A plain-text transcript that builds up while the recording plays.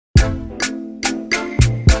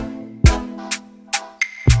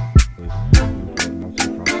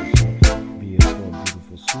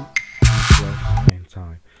soup, request, and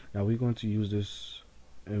time. Now we're going to use this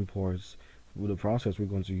imports with the process. We're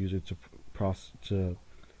going to use it to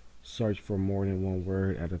search for more than one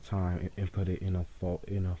word at a time and input it in a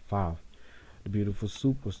file. The beautiful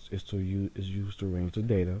soup is used to arrange the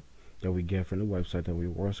data that we get from the website that we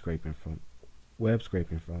were scraping from.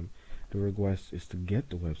 The request is to get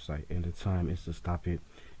the website, and the time is to stop it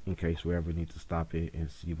in case we ever need to stop it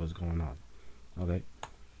and see what's going on. Okay,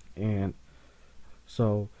 and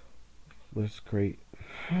so let's create.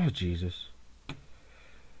 Oh Jesus!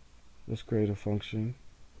 Let's create a function.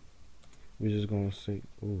 We're just gonna say,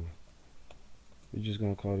 ooh. We're just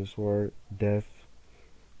gonna call this word def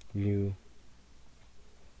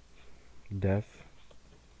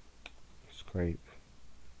scrape,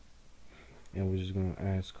 and we're just gonna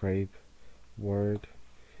add scrape word,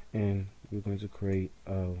 and we're going to create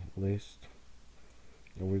a list,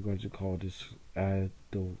 and we're going to call this add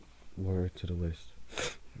the word to the list.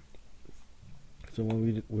 So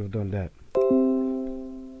when we've done that,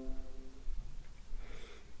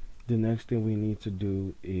 the next thing we need to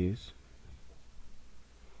do is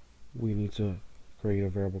we need to create a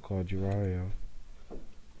variable called URL,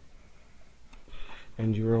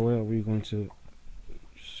 and URL we're going to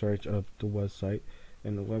search up the website,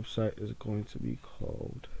 and the website is going to be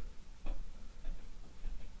called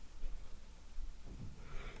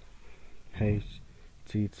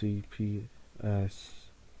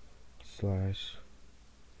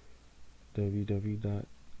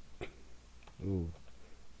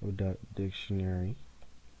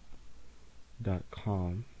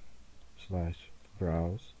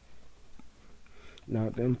Now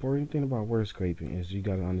the important thing about word scraping is you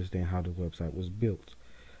got to understand how the website was built.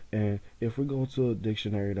 And if we go to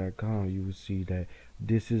dictionary.com, you will see that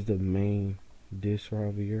this is the main, this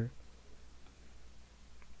right here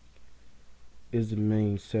is the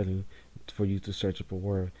main setting for you to search up a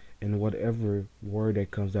word, and whatever word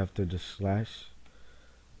that comes after the slash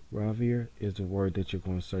right here is the word that you're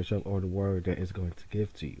going to search up, or the word that is going to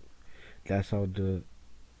give to you. That's how the,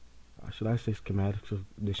 should I say schematics of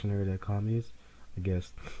dictionary.com is, I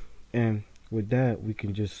guess. And with that, we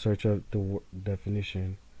can just search up the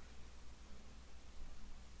definition.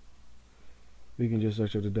 We can just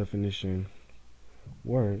search up the definition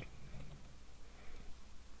word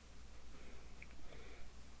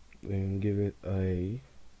and give it a,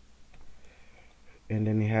 and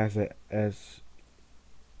then it has a S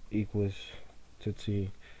equals to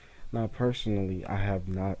T. Now personally, I have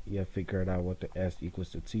not yet figured out what the S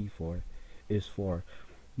equals to T is for,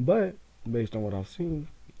 but based on what I've seen,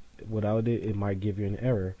 without it, it might give you an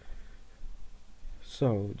error.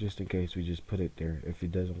 So just in case, we just put it there. If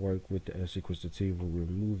it doesn't work with the S equals to T, we'll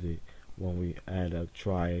remove it when we add a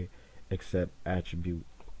try except attribute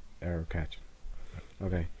error catching.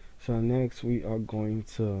 Okay, so next we are going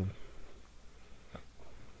to,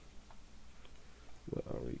 what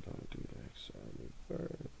are we going to do next?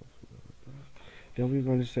 Then we're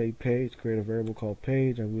going to say page, create a variable called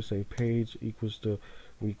page, and we'll say page equals to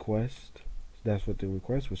request. That's what the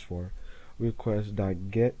request was for.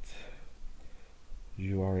 Request.get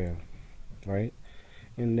URL, right?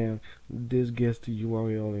 And then this gets the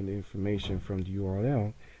URL and the information from the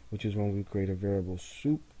URL, which is when we create a variable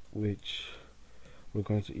soup, which we're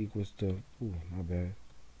going to equals to, ooh, my bad,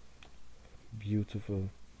 beautiful,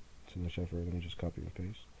 too much effort, let me just copy and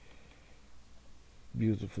paste,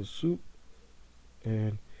 beautiful soup.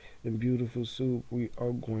 And in beautiful soup, we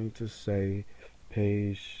are going to say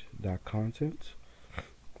page.content,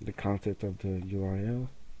 the content of the URL,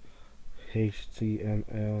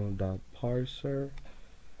 html.parser,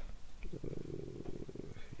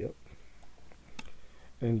 yep,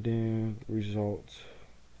 and then result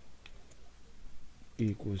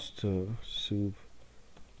equals to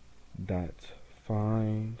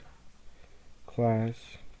soup.find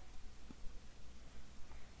class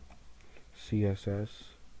CSS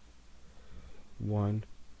 1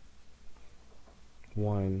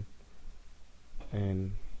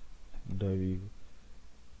 and WS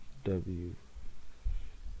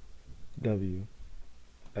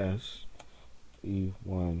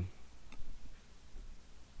E1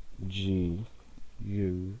 GU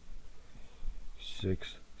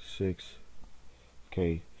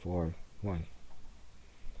 66K41.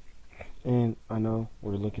 And I know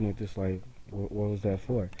we're looking at this like, what was that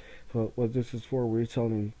for? But what this is for, we're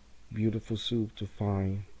telling beautiful soup to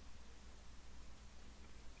find.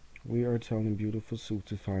 We are telling beautiful soup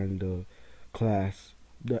to find the class,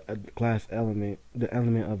 the class element, the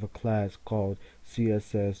element of a class called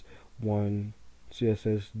CSS1.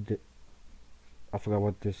 I forgot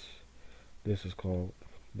what this is called,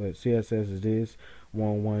 but CSS is this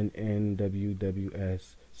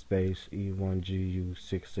 11NWWS space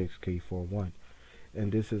E1GU66K41.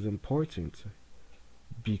 And this is important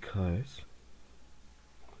because,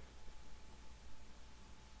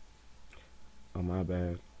 oh my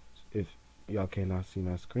bad, if y'all cannot see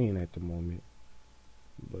my screen at the moment,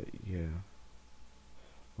 but yeah,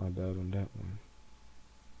 my bad on that one.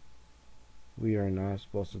 We are not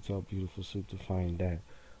supposed to tell Beautiful Soup to find that.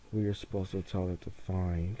 We are supposed to tell it to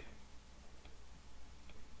find,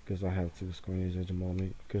 because I have two screens at the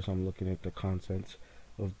moment, because I'm looking at the contents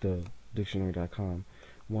of the dictionary.com.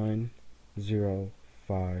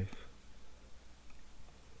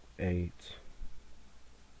 1058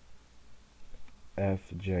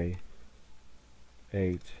 FJ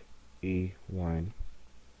 8E1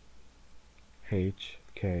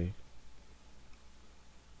 HK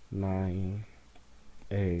 9A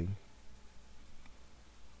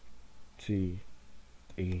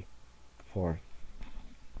TE4.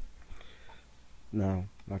 Now,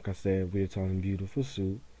 like I said, we're telling Beautiful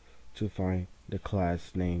Soup to find the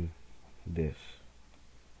class name this.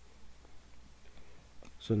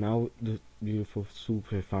 So now the Beautiful Soup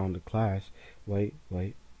has found the class. Wait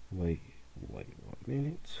 1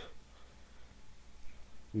 minute.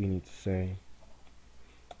 We need to say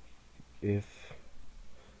if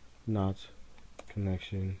not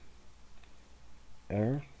connection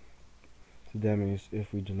error. So that means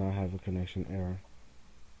if we do not have a connection error,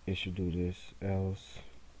 it should do this. Else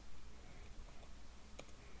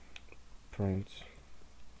print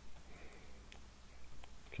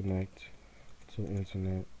connect to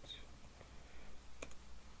internet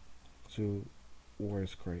to word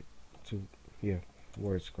scrape to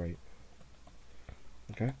word scrape.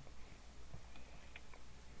 Okay,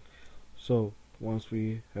 so once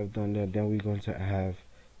we have done that, then we're going to have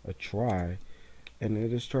a try, and in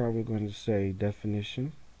this try we're going to say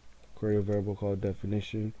definition, create a variable called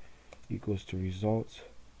definition equals to results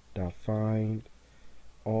dot find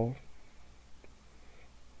all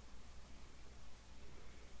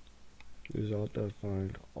result dot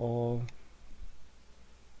find all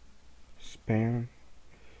span.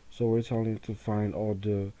 So we're telling it to find all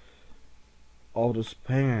the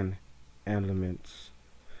span elements.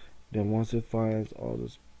 Then once it finds all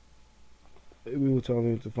this, we will tell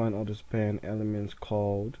it to find all the span elements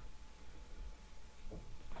called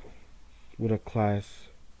with a class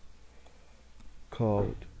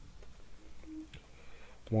called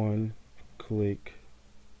one click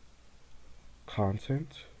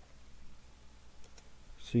content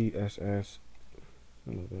CSS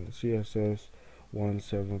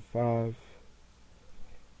 175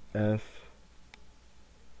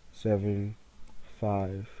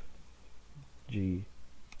 F75 G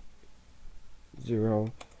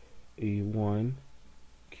 0 E1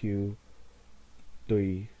 Q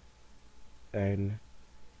 3 N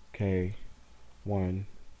K 1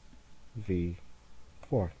 V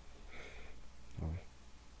 4. Oh,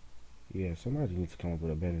 yeah, somebody needs to come up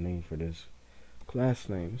with a better name for this class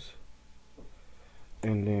names.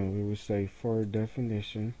 And then we would say for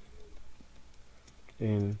definition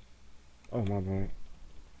in, oh my bad,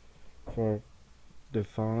 for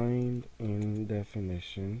defined in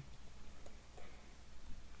definition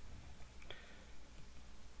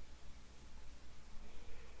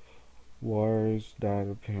words that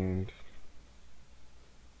append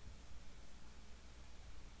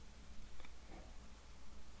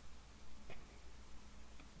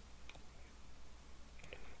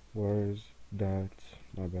words that,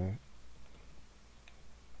 my bad,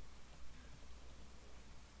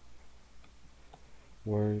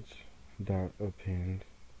 words that append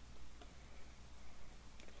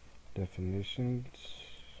definitions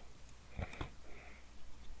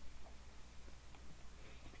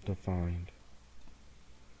defined.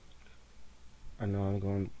 I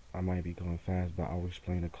know I might be going fast, but I'll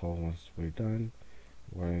explain the code once we're done.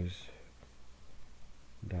 Words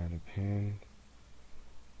that append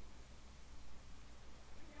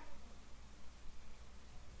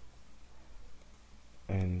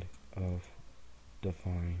end of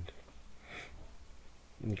defined.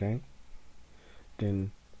 Okay,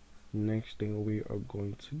 then next thing we are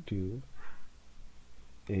going to do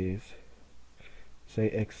is say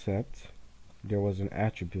except there was an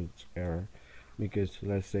attributes error, because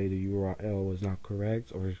let's say the URL was not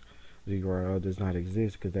correct or the URL does not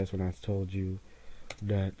exist, because that's when I told you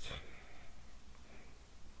that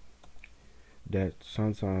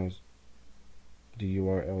sometimes the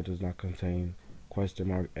URL does not contain question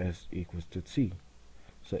mark s equals to t.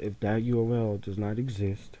 So if that URL does not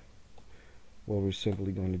exist, what we're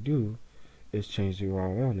simply going to do is change the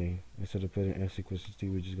URL name. Instead of putting s equals to t,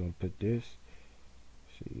 we're just going to put this,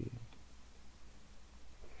 see,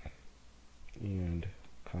 and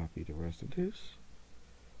copy the rest of this.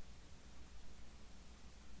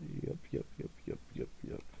 Yep.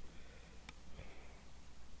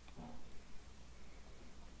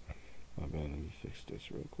 My bad, let me fix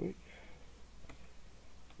this real quick.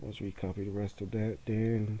 Once we copy the rest of that,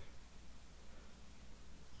 then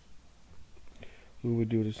we would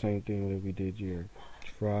do the same thing that we did here.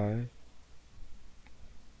 Try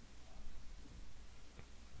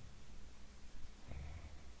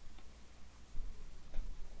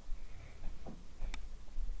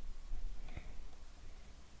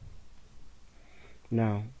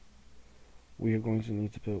now we are going to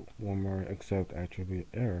need to put one more except attribute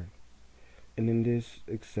error. And in this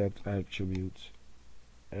except attribute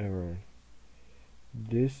error,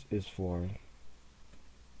 this is for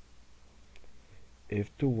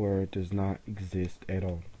if the word does not exist at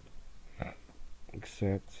all,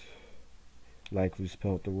 except like we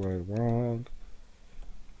spelled the word wrong.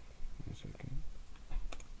 1 second.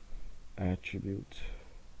 Attribute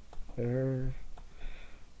error,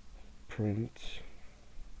 print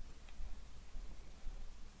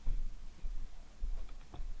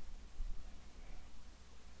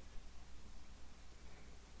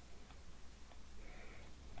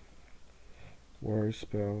word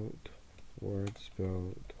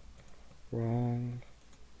spelled wrong,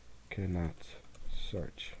 cannot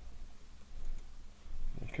search.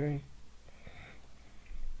 Okay,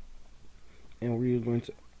 and we are going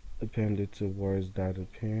to append it to words that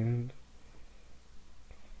append.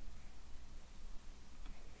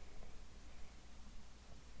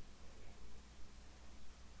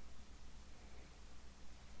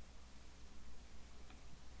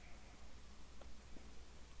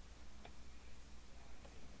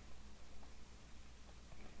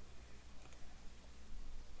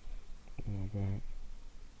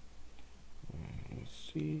 Let's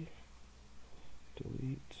see.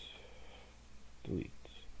 Delete.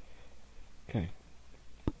 Okay.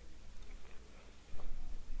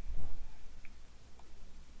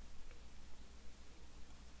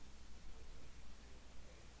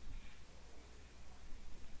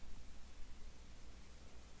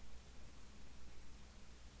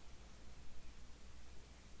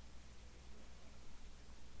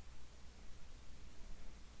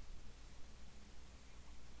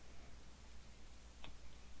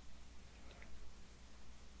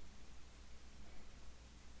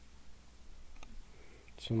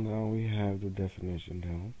 So now we have the definition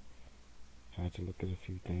down. I had to look at a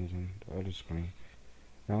few things on the other screen.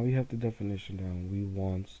 Now we have the definition down. We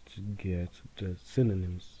want to get the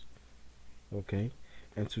synonyms. Okay?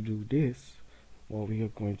 And to do this, what we are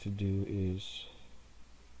going to do is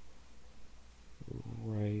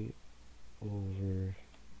right over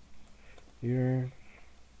here,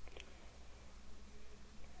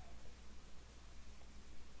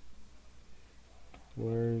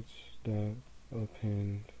 words that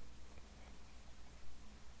append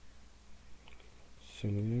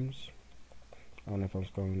synonyms. I don't know if I'm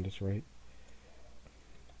spelling this right.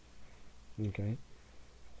 Okay,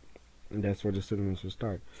 and that's where the synonyms will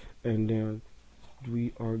start. And then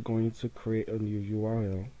we are going to create a new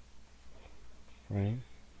URL, right?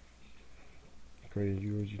 Create a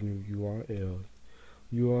new URL.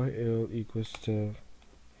 URL equals to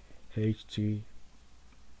HTTPS.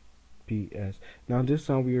 Now this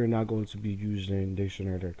time we are not going to be using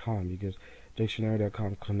dictionary.com because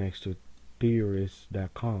dictionary.com connects to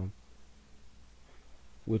theorist.com,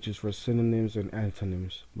 which is for synonyms and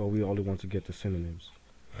antonyms, but we only want to get the synonyms.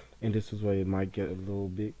 And this is where it might get a little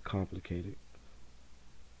bit complicated.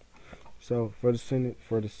 So for the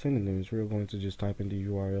synonyms, we're going to just type in the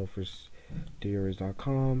URL for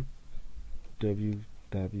theorist.com,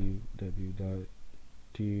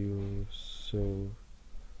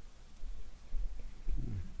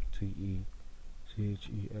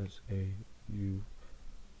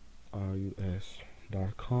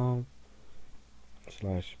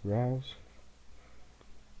 /browse.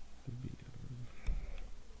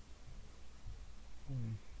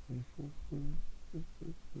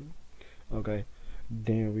 Okay,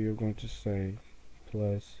 then we are going to say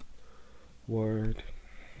plus word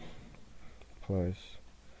plus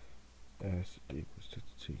s equals to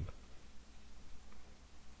t.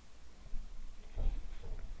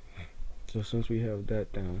 So since we have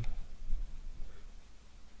that down,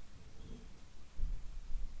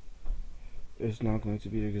 it's not going to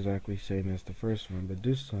be exactly same as the first one, but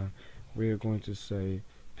this time we are going to say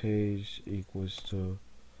page equals to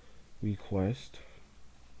request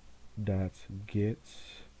dot get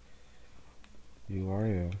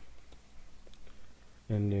URL,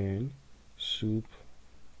 and then soup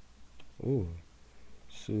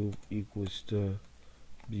equals to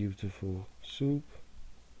beautiful soup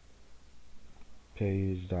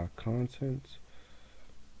page.content,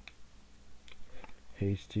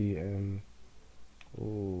 HTML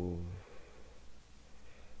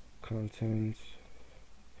content,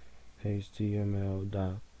 HTML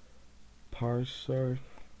dot parser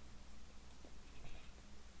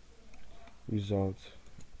result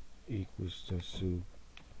equals to soup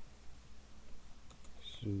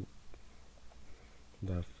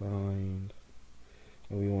dot find,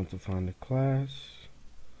 and we want to find the class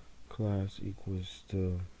equals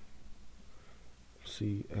to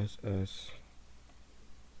CSS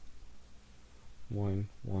 11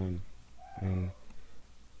 and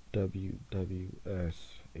WWS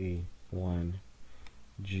 1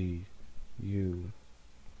 GU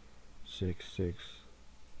 66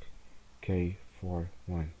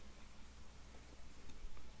 K41.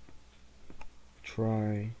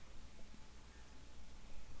 Try.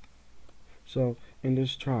 So in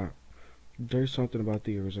this chart, there's something about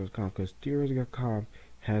theories.com, because theories.com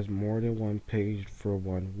has more than one page for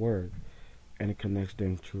one word, and it connects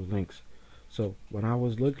them through links. So when I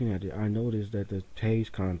was looking at it, I noticed that the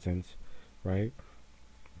page contents, right,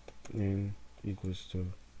 and equals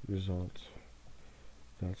to results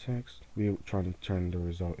dot text. We're trying to turn the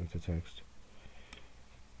result into text,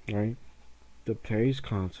 right? The page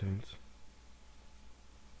contents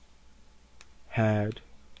had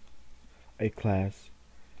a class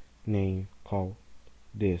name called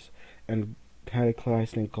this, and had a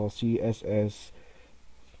class name called CSS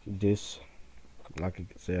this. Like I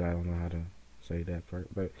said, I don't know how to say that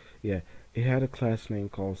part, but yeah, it had a class name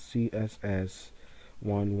called CSS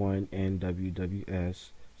 11 and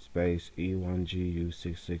WWS space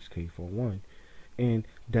E1GU66K41, and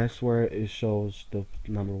that's where it shows the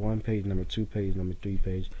number 1 page, number 2 page, number 3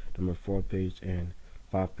 page, number 4 page, and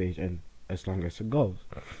 5 page, and as long as it goes.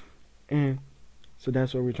 And so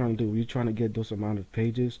that's what we're trying to do. We're trying to get those amount of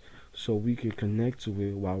pages so we can connect to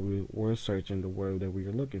it while we're searching the word that we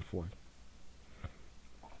are looking for.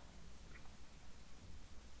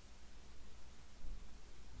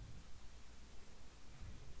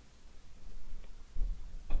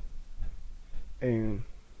 And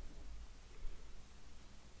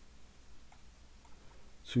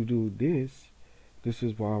to do this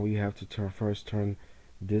is why we have to first turn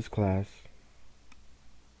this class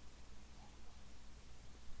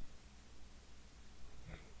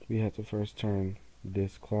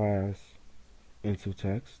into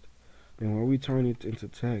text. Then when we turn it into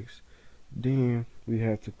text, then we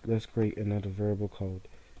have to, let's create another variable called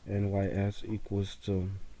nys equals to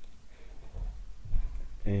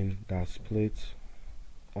n dot split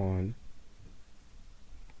on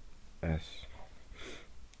s.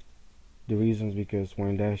 The reason is because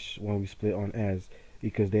when we split on s,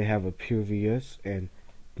 because they have a previous and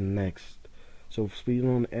next. So split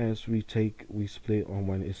on s, we split on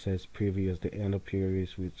when it says previous, the end of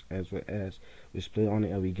previous, which as with s, we split on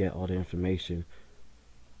it and we get all the information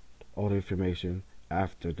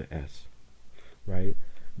after the s, right?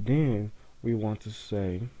 Then we want to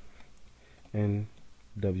say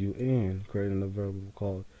NWN, creating a variable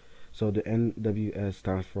called, so the NWS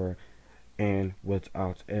stands for N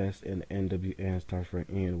without S, and NWN stands for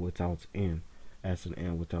N without N, S and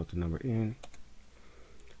N without the number N,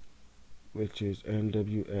 which is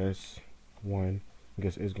NWS 1, I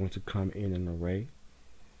guess it's going to come in an array,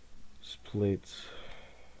 split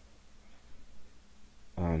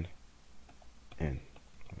on N.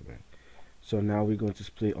 Okay. So now we're going to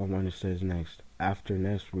split on when it says next. After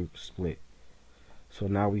next, we split. So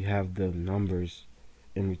now we have the numbers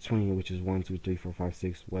in between, which is 1, 2, 3, 4, 5,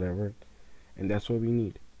 6, whatever, and that's what we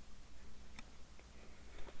need.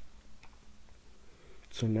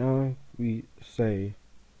 So now we say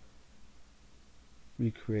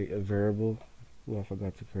we create a variable. Well, I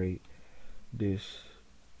forgot to create this.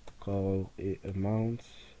 Call it amount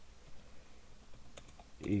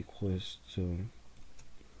equals to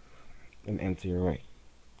an empty array.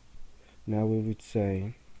 Now we would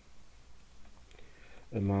say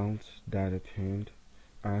amount dot append.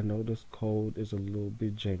 I know this code is a little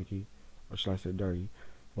bit janky, or should I say dirty,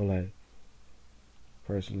 but like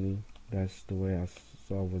personally, that's the way I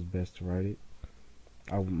saw was best to write it.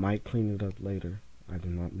 I might clean it up later. I do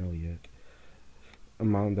not know yet.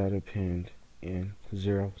 Amount dot append in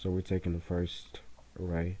 0, so we're taking the first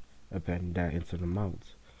array, appending that into the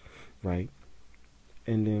amount, right?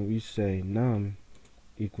 And then we say num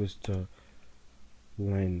equals to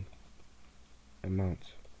len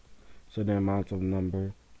amount. So the amount of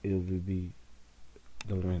number, it will be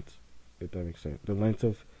the length, if that makes sense.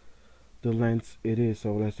 The length it is.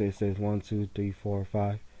 So let's say it says 1, 2, 3, 4,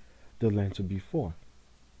 5. The length would be 4.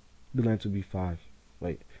 The length would be 5.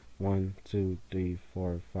 Wait, 1, 2, 3,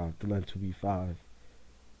 4, 5. The length will be 5.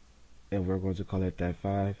 And we're going to call it that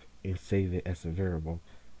 5 and save it as a variable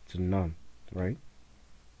to num, right?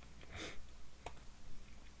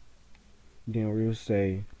 Then we'll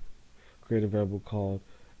say create a variable called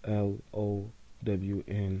LOWN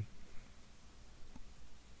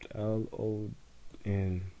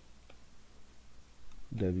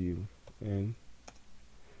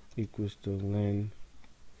equals to len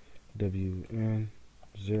WN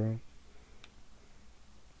 0.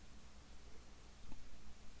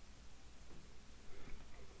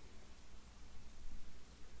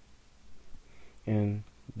 And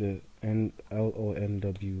the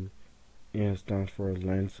LONWN stands for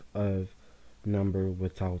length of number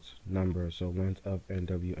without number, so length of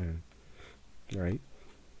NWN, right?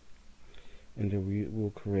 And then we will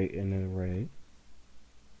create an array.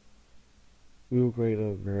 We will create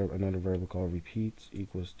another variable called repeats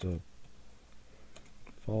equals to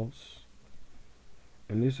false.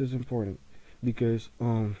 And this is important because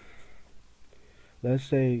let's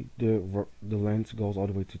say the length goes all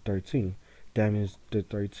the way to 13. That means the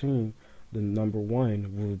 13, the number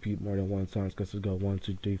 1 will repeat more than one times because it goes 1,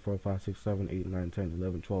 2, 3, 4, 5, 6, 7, 8, 9, 10,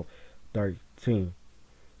 11, 12, 13.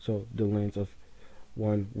 So the length of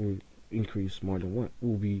 1 will increase more than one,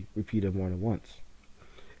 will be repeated more than once.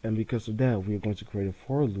 And because of that, we're going to create a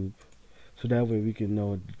for loop so that way we can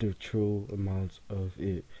know the true amounts of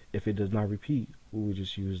it. If it does not repeat, we will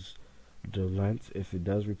just use the length. If it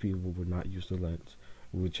does repeat, we will not use the length.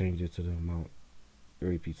 We will change it to the amount it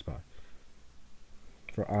repeats by.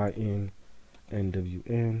 For I in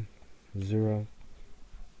NWN 0,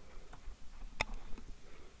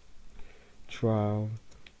 trial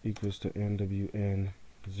equals to NWN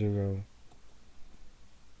 0,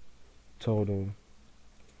 total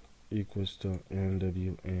equals to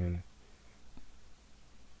NWN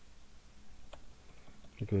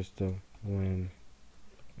equals to len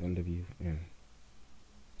NWN.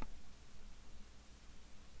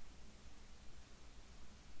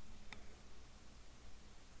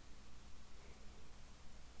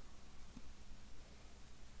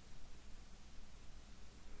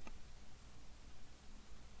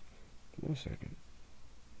 One second.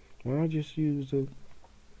 Why don't I just use the...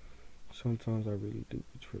 Sometimes I really do be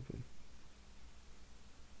tripping.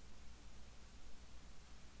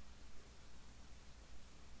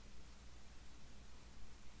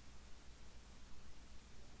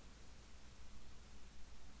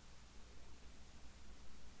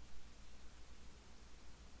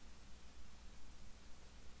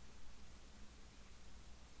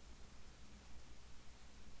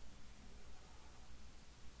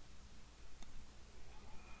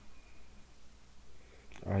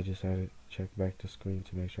 I just had to check back the screen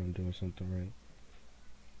to make sure I'm doing something right.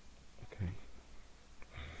 Okay.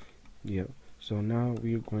 Yep. So now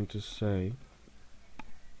we are going to say,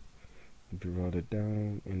 if you wrote it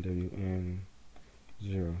down, NWN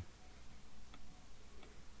 0.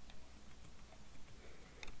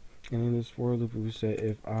 And in this for loop, we say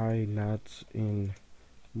if I not in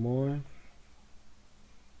more,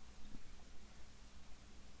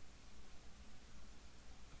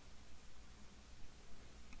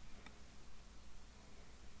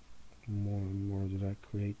 did I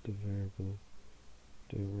create the variable?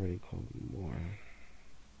 They already called more.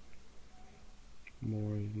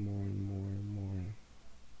 More.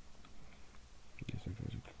 Yes, I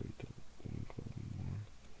gotta create the one called more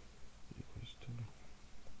equals to.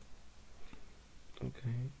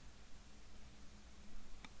 Okay.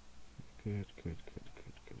 Good.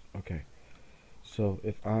 Okay. So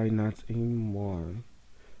if I not in more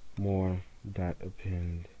dot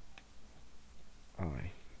append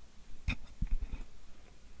I.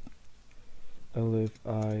 If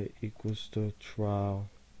I equals to trial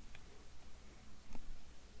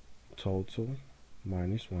total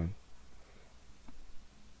minus 1.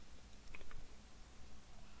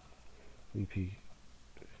 Repeat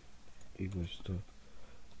equals to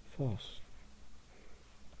false.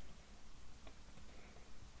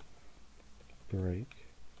 Break.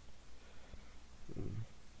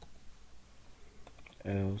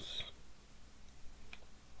 Else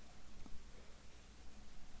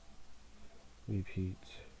repeat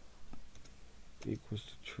equals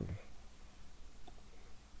to true.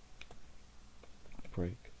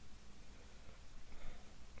 Break.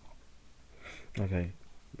 Okay,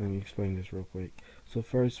 let me explain this real quick. So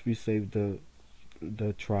first we save the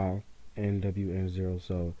trial NWN0,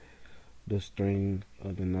 so the string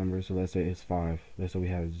of the number, so let's say it's 5. Let's say we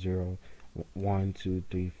have 0, 1, 2,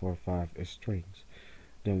 3, 4, 5 as strings.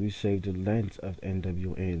 Then we save the length of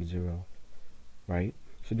NWN0, right?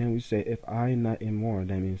 So then we say if I not in more,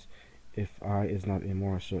 that means if I is not in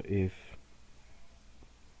more. So if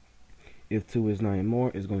 2 is not in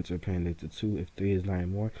more, it's going to append it to 2. If 3 is not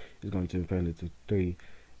in more, it's going to append it to 3.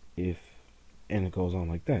 If and it goes on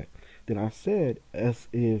like that. Then I said as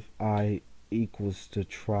if I equals to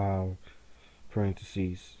trial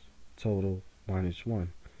parentheses total minus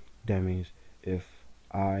 1. That means if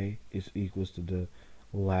I is equals to the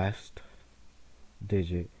last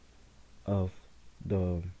digit of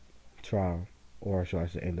the trial, or should I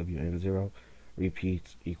say NWN0,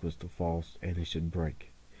 repeats equals to false, and it should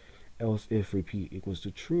break. Else if repeat equals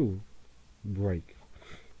to true, break.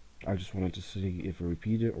 I just wanted to see if it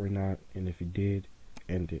repeated or not, and if it did,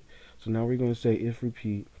 end it. So now we're going to say if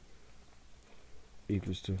repeat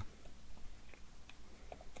equals to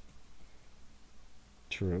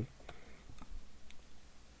true,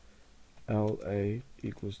 LA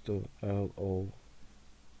equals to LO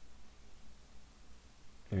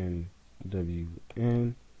and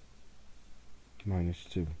WN minus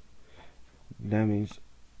 2. That means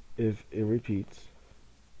if it repeats,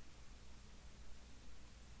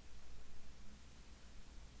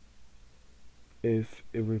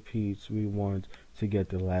 we want to get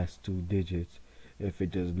the last 2 digits. If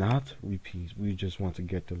it does not repeat, we just want to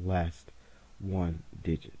get the last 1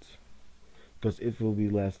 digit. Because if it will be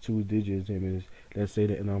last 2 digits, it means, let's say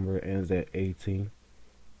that number ends at 18.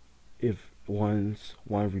 If one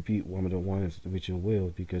repeat one of the ones, which it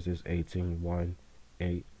will, because it's 18, 1,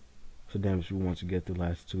 8. So that means we want to get the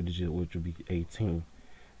last 2 digits, which will be 18.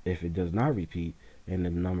 If it does not repeat and the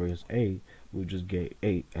number is 8, we'll just get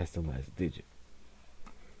 8 as the last digit.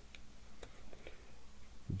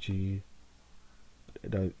 G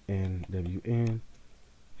NWN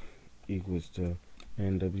equals to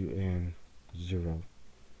NWN 0.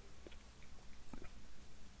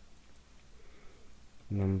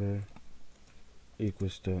 Number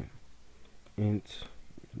equals to int.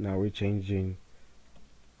 Now we're changing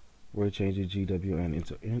GWN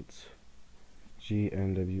into int.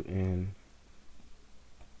 GNWN,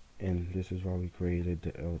 and this is why we created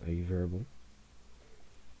the LA variable.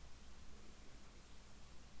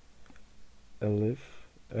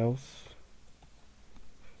 Else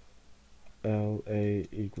LA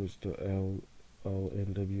equals to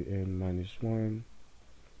LONWN minus 1.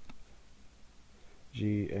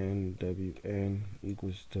 GNWN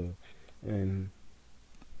equals to NWN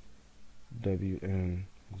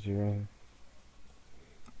 0.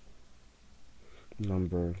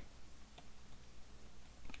 Number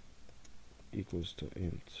equals to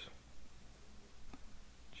int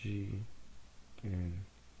G N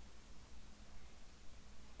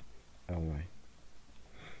LA.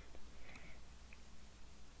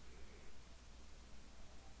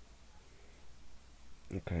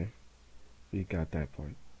 Okay, we got that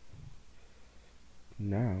part.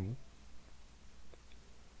 Now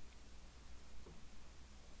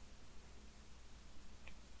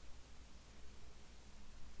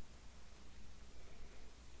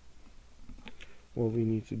what we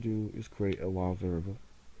need to do is create a while variable.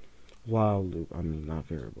 While loop, I mean not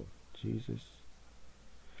variable. Jesus.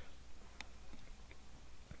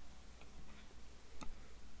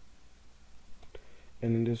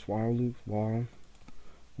 And in this while loop, while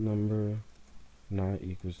number not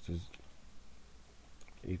equals to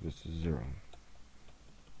 0.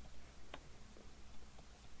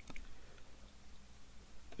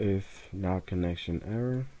 If not connection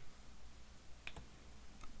error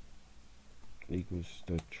equals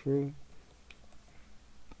to true,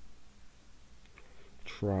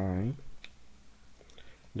 try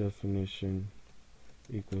definition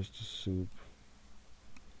equals to soup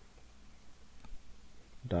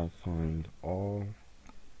dot find all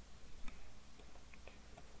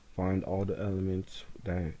the elements,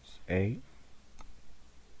 that's A,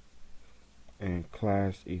 and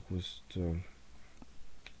class equals to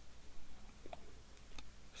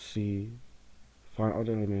C. Find all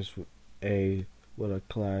the elements with A with a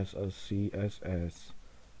class of CSS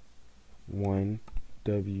 1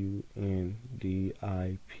 W N D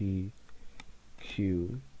I P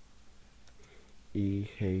Q E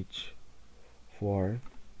H 4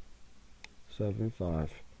 7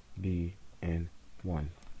 5 B and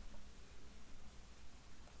 1.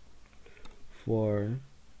 For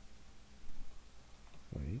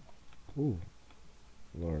wait, ooh,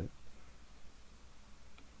 Lord.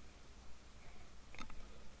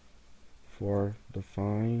 For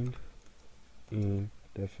defined in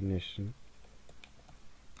definition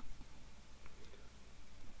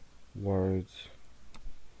words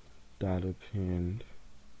dot append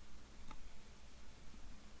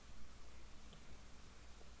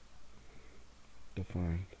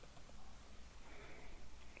defined.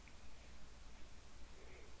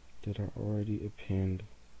 Did I already append?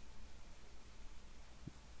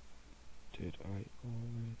 Did I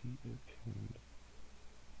already append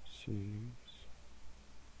synonyms?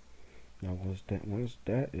 Now once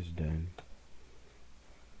that is done,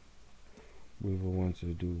 we will want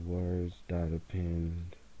to do words dot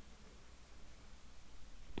append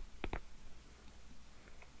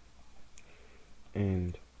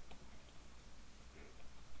and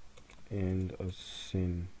a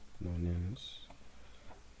synonyms.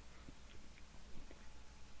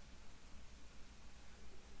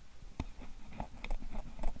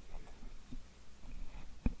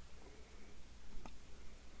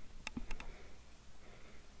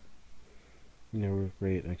 Now we'll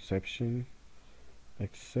create an exception.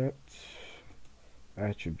 Except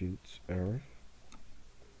attributes error.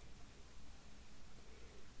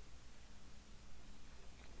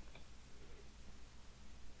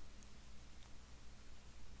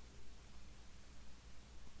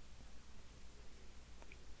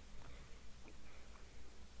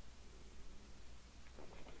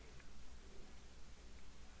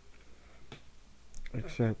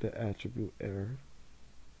 Accept the attribute error.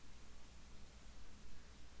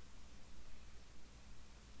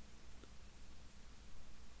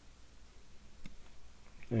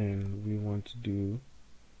 And we want to do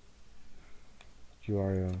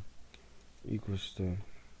URL equals to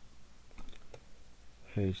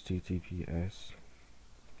HTTPS.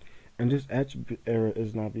 And this attribute error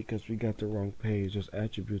is not because we got the wrong page. This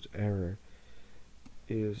attribute error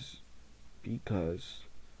is because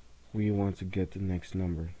we want to get the next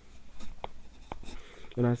number.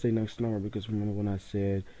 When I say next number, because remember when I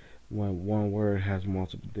said when one word has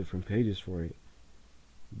multiple different pages for it,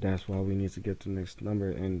 that's why we need to get the next number.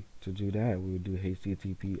 And to do that, we would do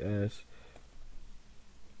HTTPS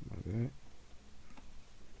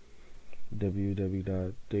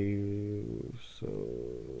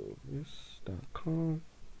www.dataservice.com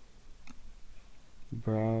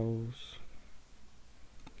browse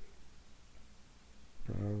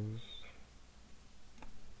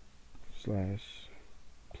slash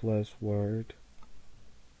plus word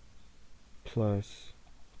plus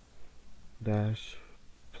dash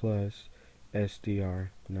plus str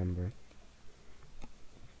number.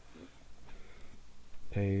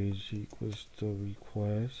 Page equals to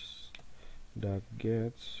request dot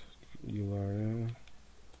get URL.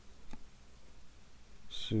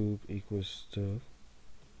 Soup equals to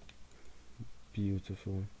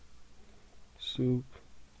beautiful soup.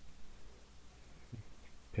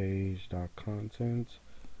 Page dot content.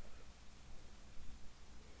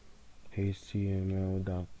 HTML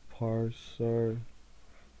dot parser.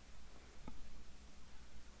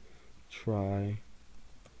 Try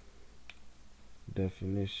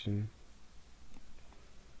definition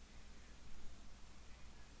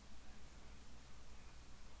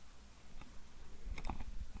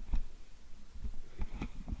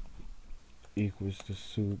equals to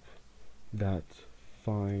soup dot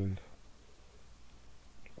find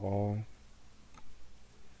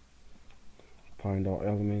all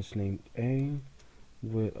elements named A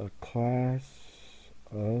with a class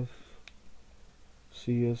of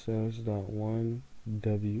CSS.1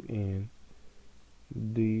 WN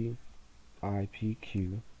the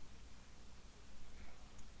IPQ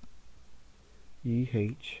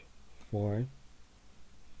EH 4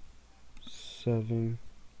 7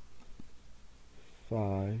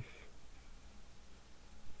 5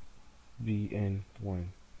 BN1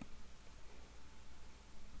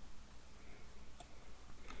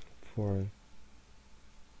 for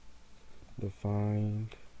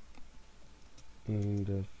defined in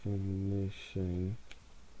definition.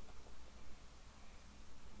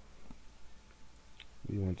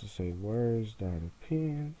 We want to say words dot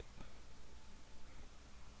append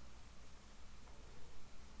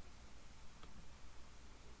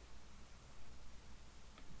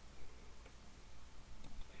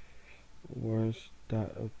words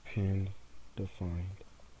dot append defined.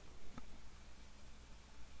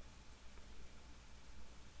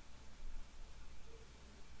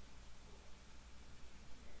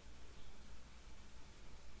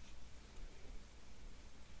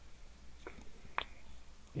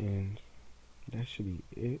 And that should be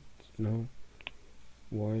it. No,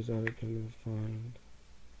 words dot append defined.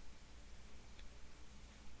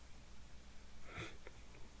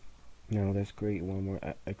 Now let's create one more.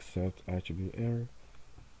 Accept attribute error.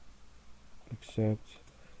 Accept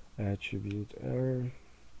attribute error.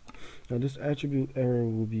 Now this attribute error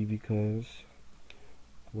will be because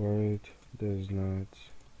word does not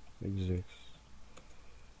exist.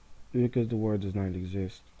 Because the word does not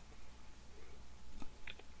exist.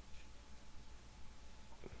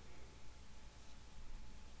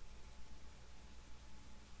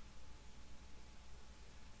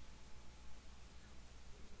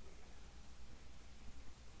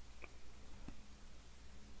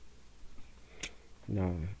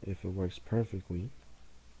 Now, if it works perfectly,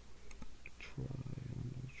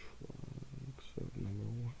 except number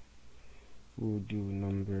one, we'll do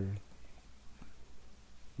number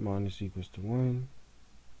minus equals to 1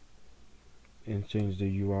 and change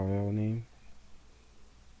the URL name.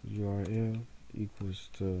 URL equals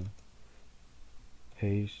to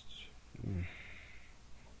paste.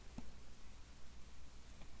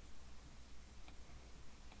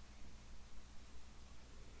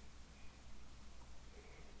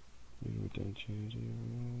 We would then change the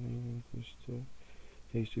URL name equals to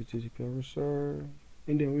HTTP server,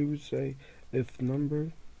 and then we would say if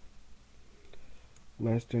number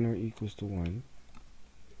less than or equals to 1,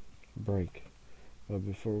 break. But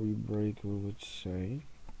before we break, we would say,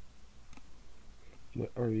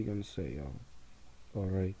 what are we gonna say, y'all?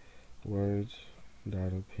 Alright, words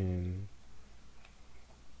dot append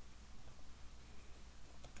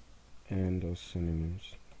and those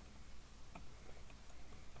synonyms.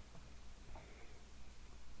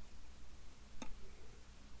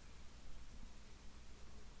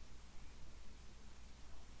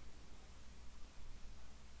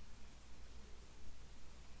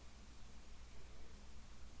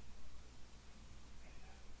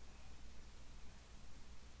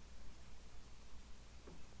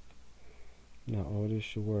 Now all this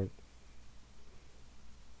should work.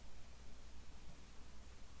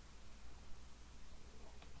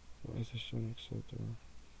 Why is this showing accept error?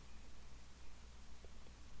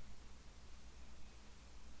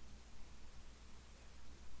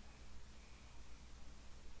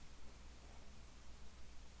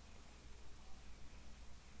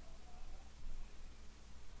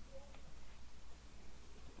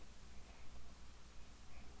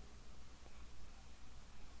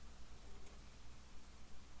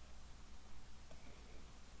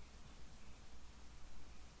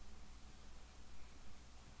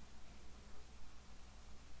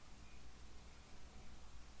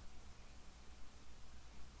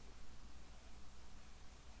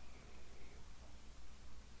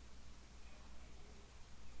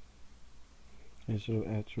 Instead of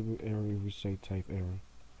attribute error, we say type error.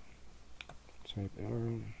 Type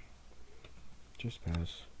error. Just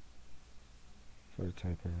pass for the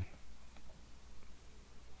type error.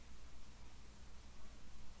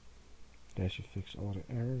 That should fix all the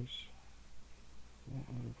errors. What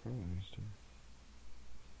other problem is there?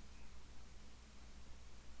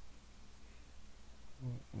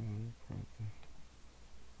 What other problem?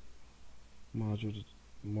 Module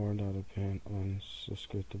more dot append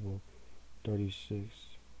unsubscriptable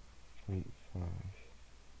 36.5.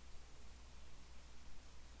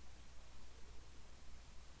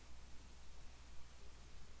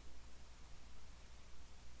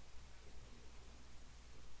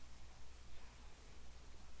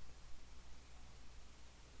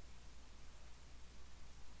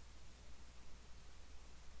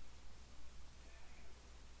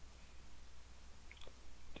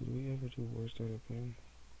 Did we ever do words dot append?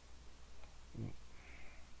 No.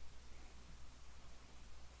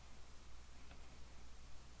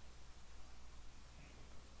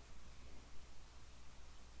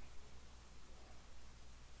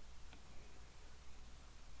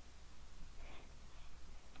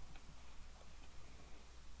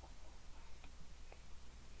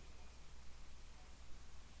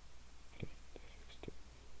 Okay, that fixed it.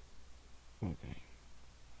 Okay.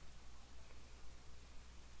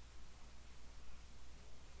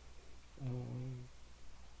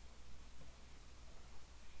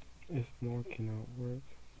 If more cannot work,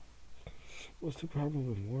 what's the problem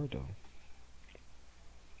with more though?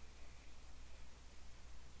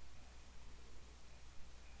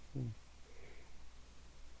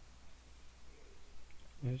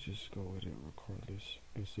 Let's just go with it regardless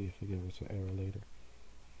and see if it gives us an error later.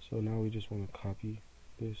 So now we just want to copy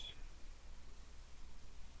this.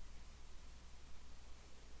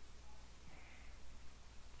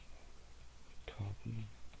 Copy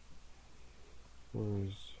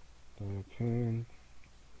words dot append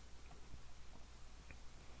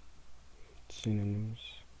synonyms.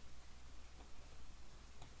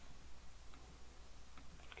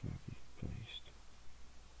 Copy paste.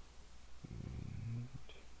 And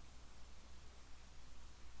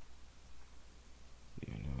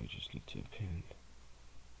yeah, now we just need to append.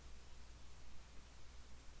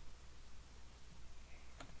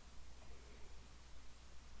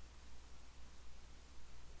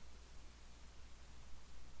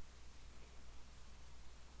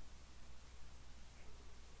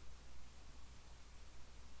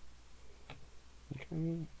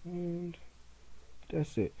 Okay, and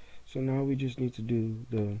that's it. So now we just need to do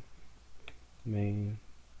the main,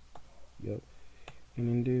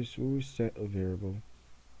 And in this, we will set a variable.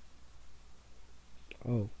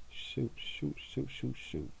 Oh, shoot.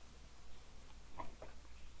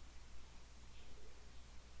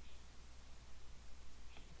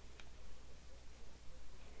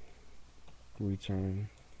 Return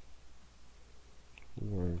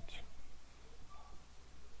word.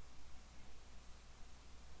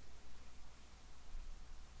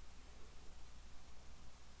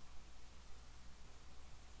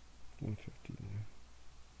 $151.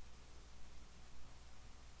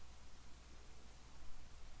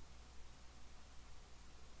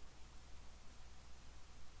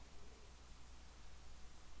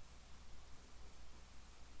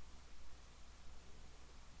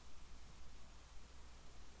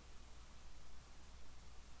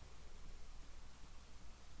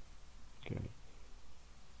 Okay.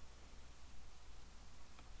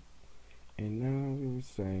 And now we will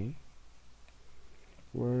say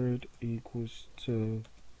word equals to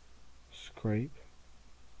scrape,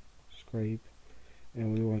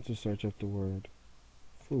 and we want to search up the word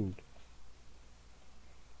food.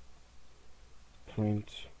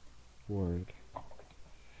 Print word.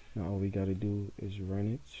 Now all we gotta do is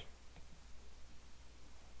run it.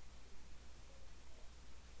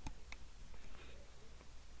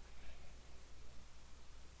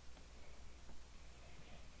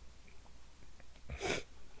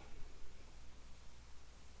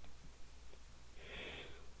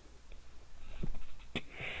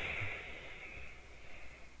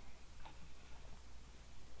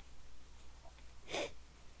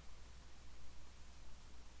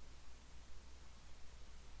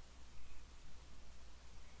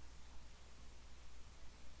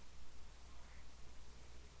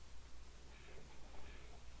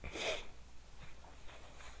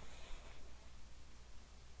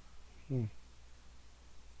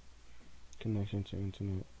 Connection to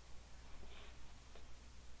internet.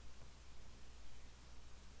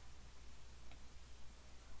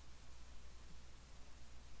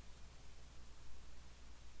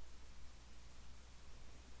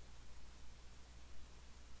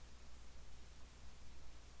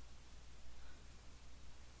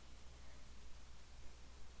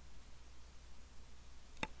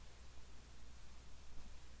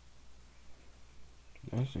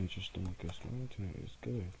 That's interesting because my internet is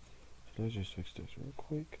good. So let's just fix this real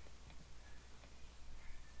quick.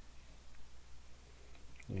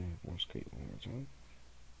 Yeah, more scrape one more time.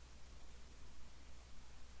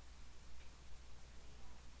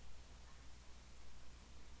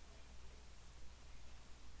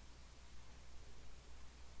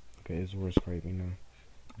 Okay, it's worth scraping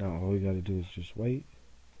now. Now all we gotta do is just wait.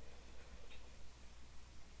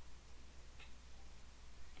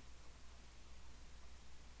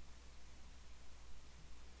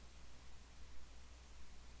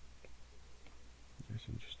 That's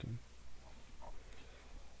interesting.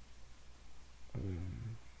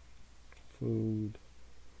 Food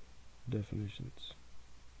definitions.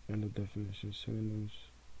 And the definitions, synonyms,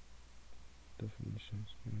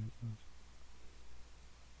 definitions,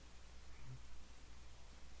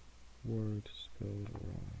 word spelled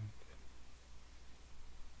wrong.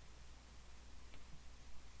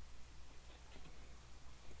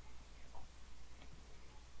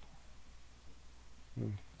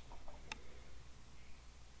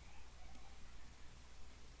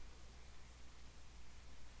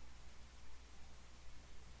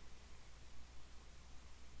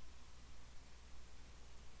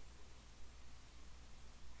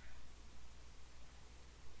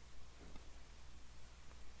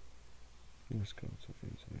 Let's go to the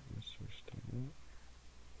internet. Let's search that up.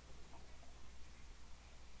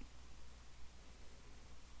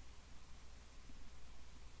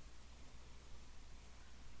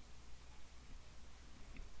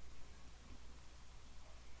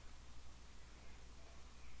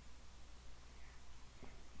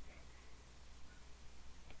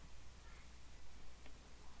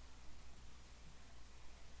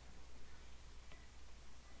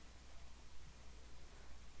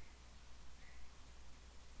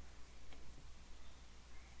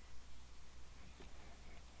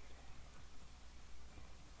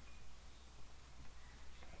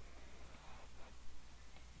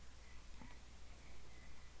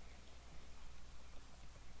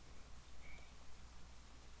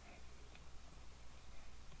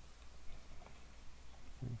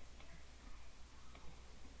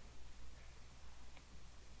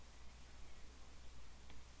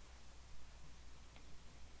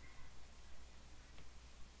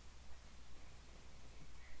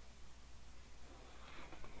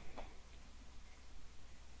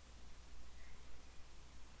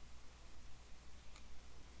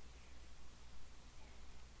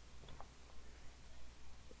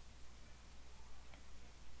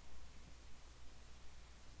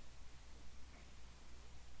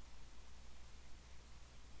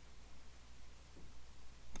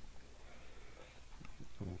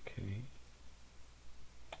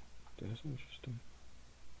 That's interesting.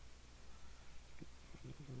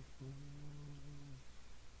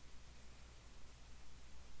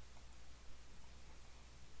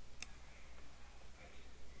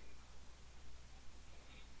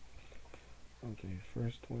 Okay,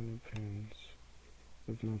 first one depends.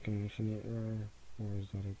 If no connection error, words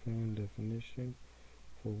not again, definition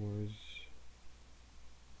for words.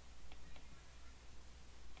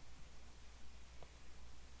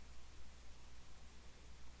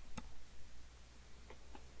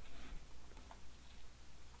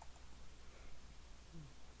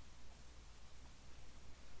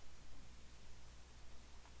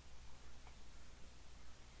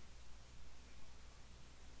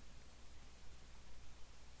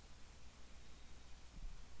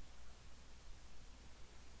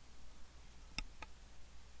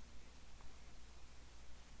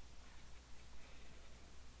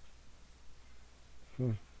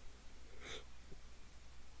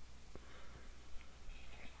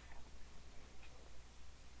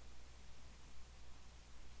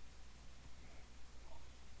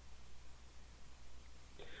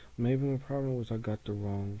 Maybe my problem was I got the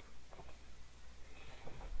wrong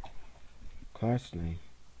class name.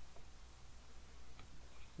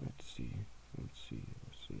 Let's see.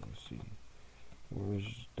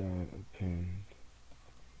 Where's that append?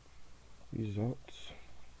 Results.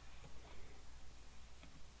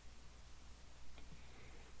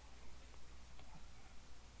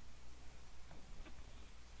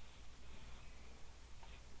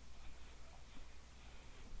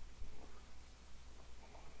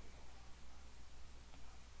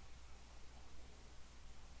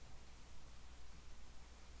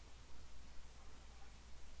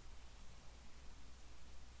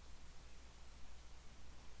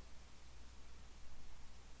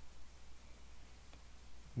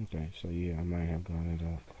 Okay, so yeah, I might have gotten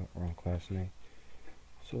the wrong class name.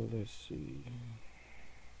 So let's see.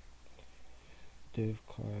 Div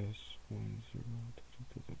class 10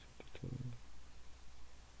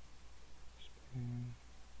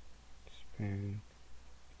 span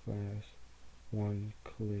class 1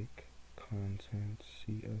 click content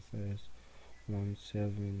CSS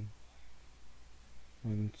 17.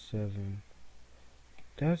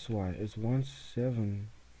 That's why it's 17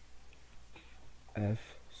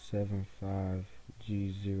 F75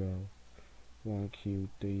 G0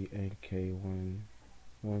 1Q3 AK1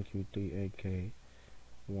 1Q3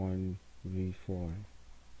 AK1 V4.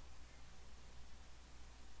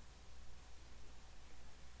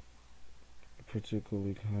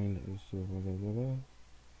 Particularly kind of blah blah blah blah.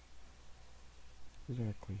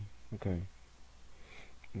 Exactly. Okay.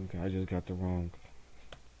 I just got the wrong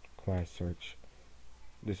class search.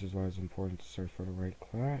 This is why it's important to search for the right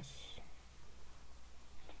class.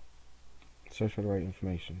 Search for the right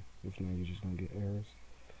information. If not, you're just gonna get errors.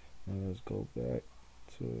 Now let's go back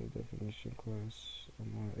to definition class.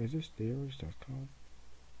 Is this theories.com?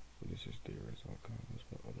 This is theories.com. Let's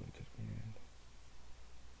put other to the end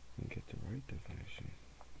and get the right definition.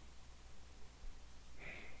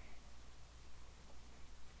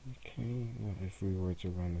 Okay, now if we were to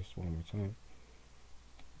run this one more time.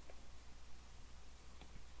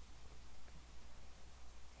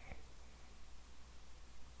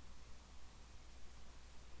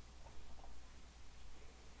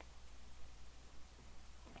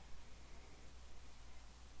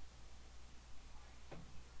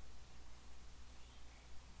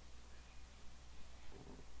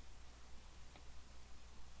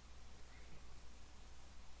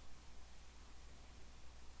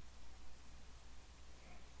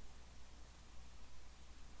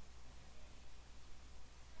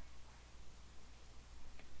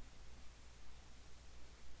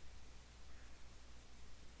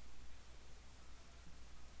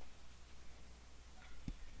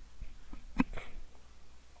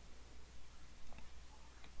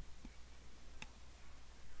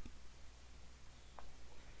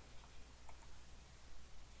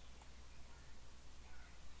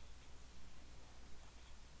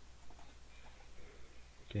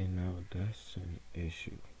 Okay, now that's an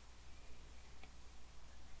issue.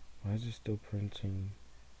 Why is it still printing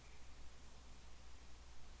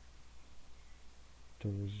the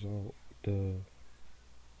result, the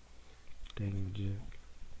dang jack?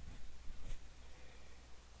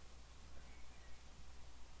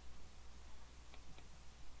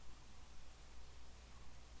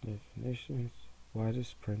 Definitions. Why is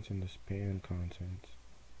this printing the span content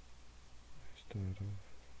instead of?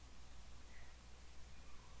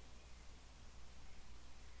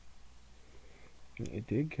 It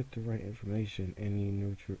did get the right information. Any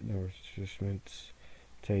nourishments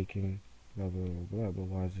taking, blah blah blah blah. But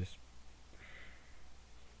why is this?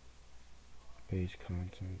 page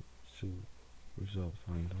content soup result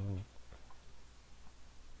find all.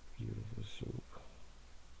 Beautiful soup.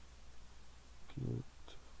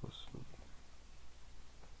 Beautiful soup.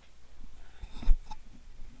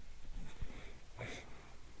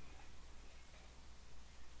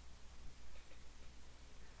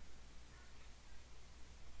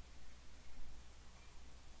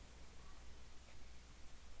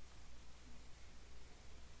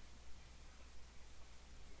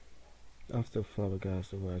 I'm still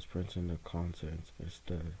flabbergasted where it's printing the content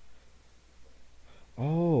instead.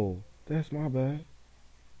 Oh, that's my bad.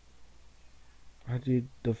 I did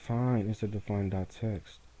define instead of define dot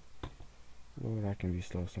text. Lord, I can be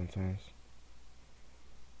slow sometimes.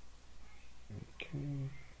 Okay.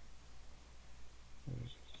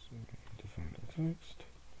 Define dot text.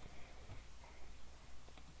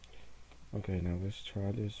 Okay, now let's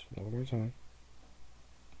try this one more time.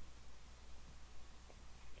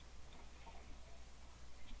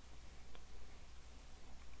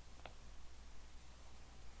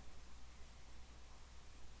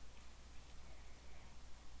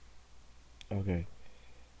 Okay,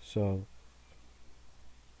 so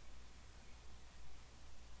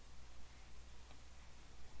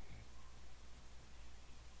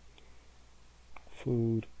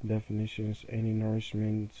food definitions: any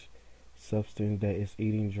nourishment substance that is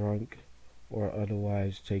eaten, drunk, or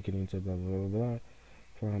otherwise taken into blah blah blah blah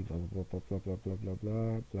from blah blah blah blah blah blah blah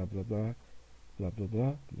blah blah blah blah blah blah blah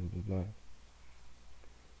blah blah blah.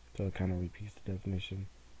 So it kind of repeats the definition,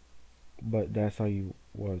 but that's how you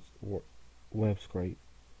web scrape.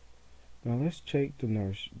 Now let's check the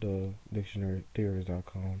dictionary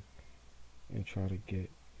theories.com and try to get.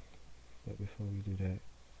 But before we do that,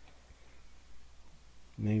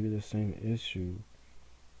 maybe the same issue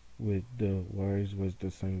with the words was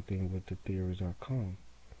the same thing with the theories.com.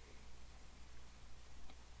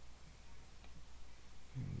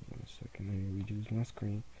 1 second, let me reduce my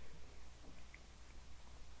screen.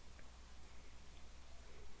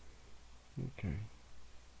 Okay.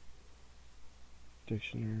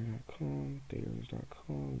 Dictionary.com,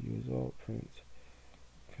 theories.com, use all prints.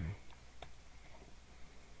 Okay.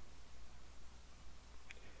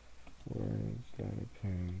 Words that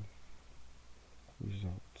append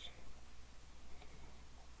results.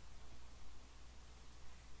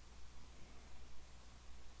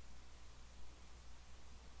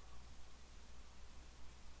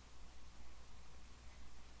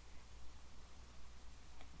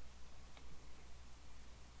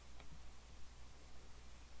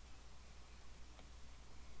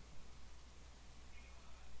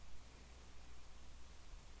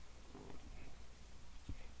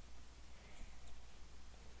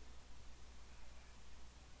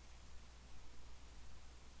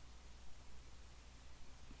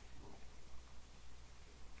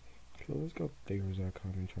 So let's go to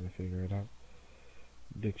theories.com and try to figure it out.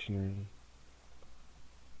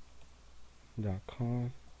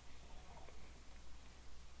 Dictionary.com.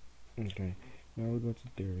 Okay, now we go to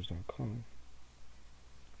theories.com.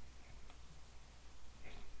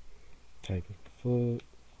 Type in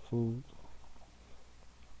food.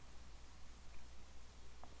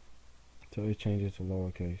 So it changes to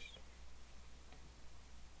lowercase.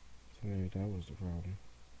 So maybe that was the problem.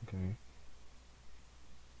 Okay.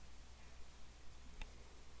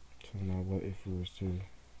 So now what if we were to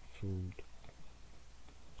food?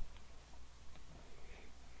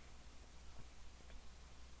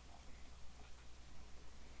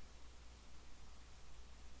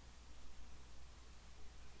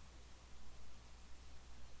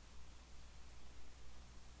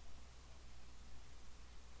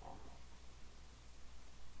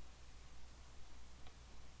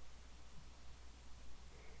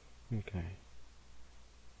 Okay.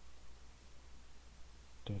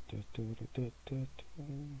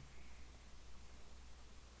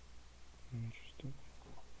 Interesting.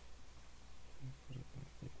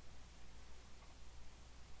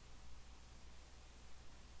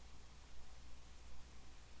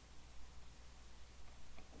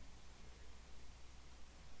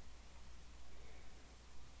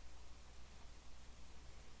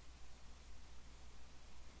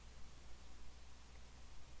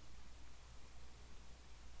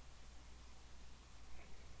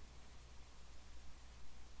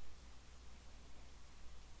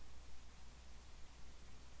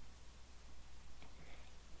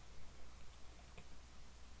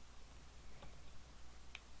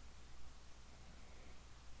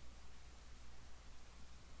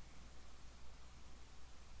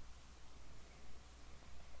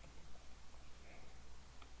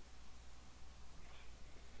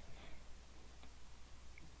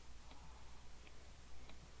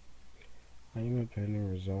 I am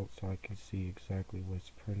appending results so I can see exactly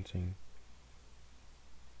what's printing.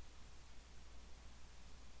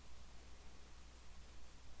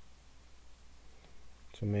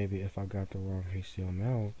 So maybe if I got the wrong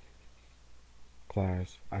HTML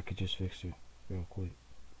class, I could just fix it real quick.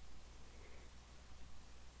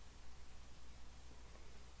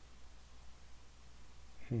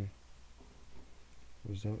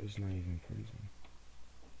 Result is not even printing.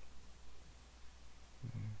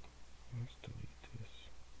 Let's delete this.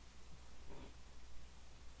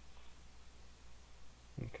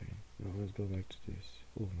 Okay, now let's go back to this.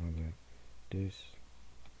 Oh, my bad. This.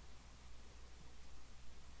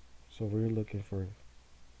 So we were looking for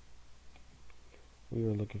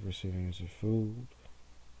synonyms of food,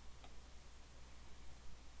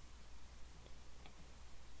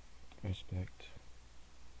 respect,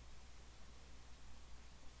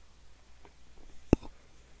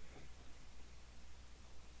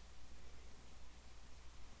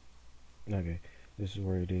 okay, this is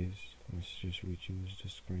where it is. Let's just rechoose the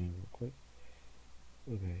screen real quick.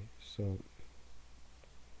 Okay, so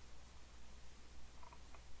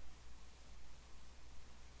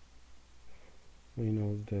we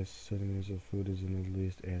know that synonyms of food is in the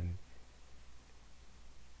list, and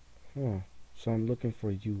so I'm looking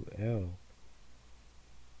for UL.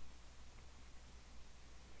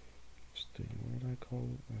 What did I call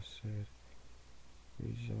it? I said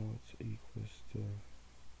results equals to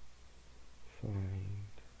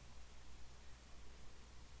find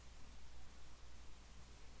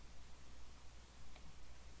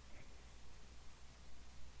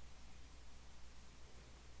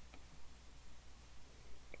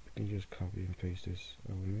and just copy and paste this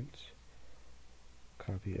elements.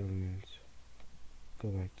 Copy elements. Go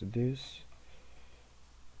back to this.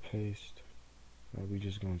 Paste. We're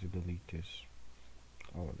just going to delete this.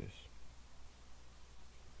 All of this.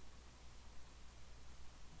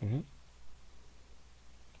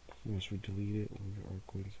 Once we delete it, we are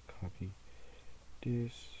going to copy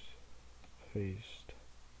this. Paste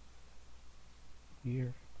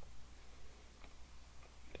here.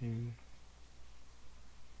 Then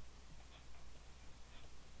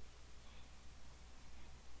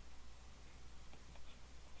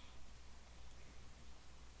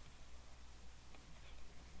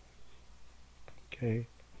okay,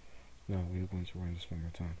 now we're going to run this one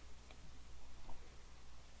more time.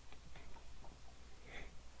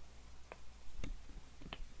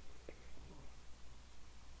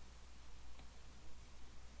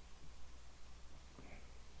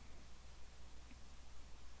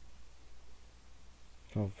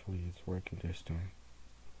 Hopefully it's working this time.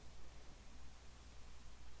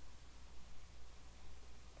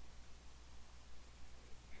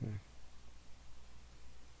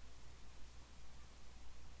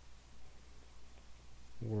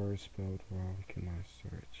 Word spelled wrong in my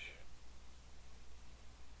search.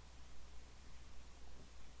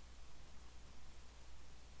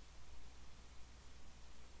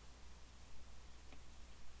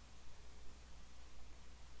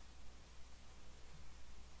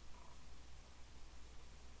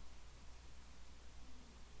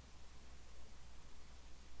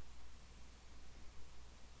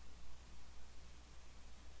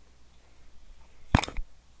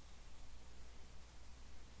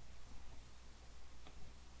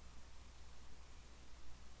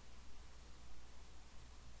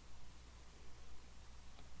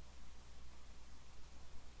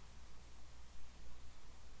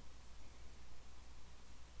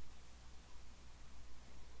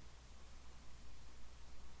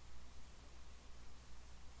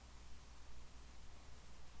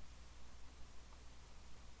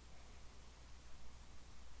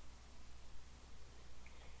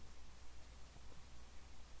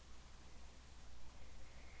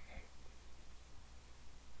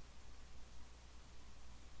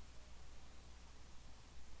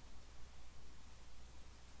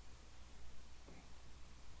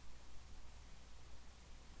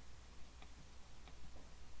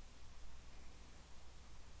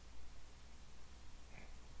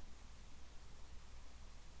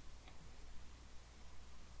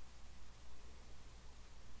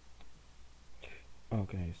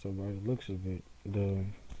 Okay, so by the looks of it, the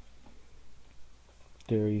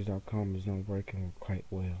theories.com is not working quite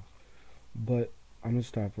well. But I'm gonna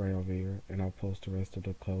stop right over here and I'll post the rest of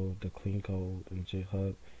the code, the clean code in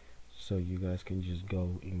GitHub, so you guys can just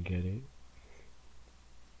go and get it.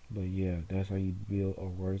 But yeah, that's how you build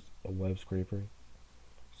a web scraper.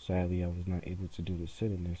 Sadly, I was not able to do the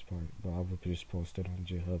synonyms part, but I will just post it on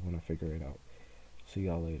GitHub when I figure it out. See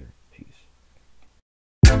y'all later. Peace.